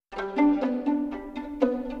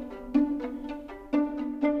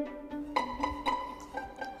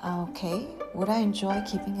Would I enjoy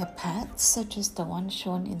keeping a pet such as the one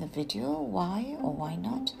shown in the video? Why or why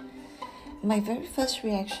not? My very first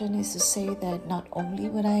reaction is to say that not only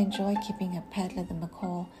would I enjoy keeping a pet like the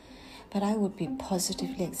macaw, but I would be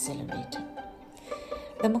positively exhilarated.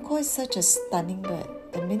 The macaw is such a stunning bird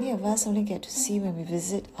that many of us only get to see when we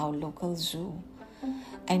visit our local zoo.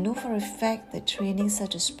 I know for a fact that training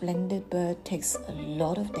such a splendid bird takes a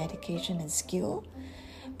lot of dedication and skill,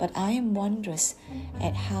 but I am wondrous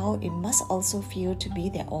at how it must also feel to be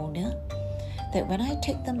their owner, that when I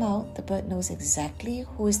take them out, the bird knows exactly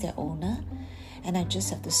who is their owner, and I just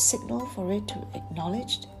have to signal for it to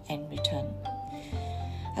acknowledge and return.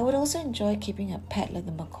 I would also enjoy keeping a pet like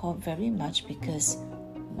the macaw very much because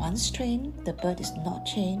once trained, the bird is not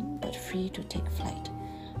chained but free to take flight.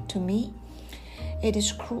 To me, it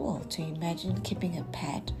is cruel to imagine keeping a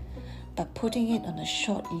pet but putting it on a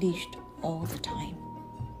short leash all the time.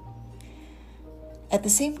 At the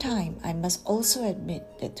same time, I must also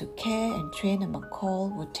admit that to care and train a macaw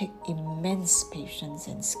would take immense patience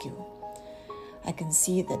and skill. I can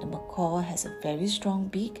see that the macaw has a very strong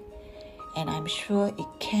beak, and I'm sure it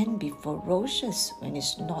can be ferocious when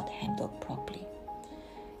it's not handled properly.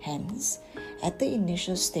 Hence, at the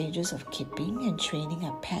initial stages of keeping and training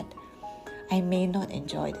a pet, I may not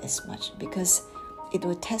enjoy it as much because it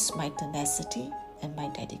will test my tenacity and my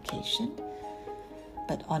dedication.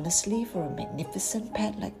 But honestly, for a magnificent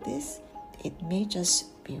pet like this, it may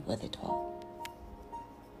just be worth it all.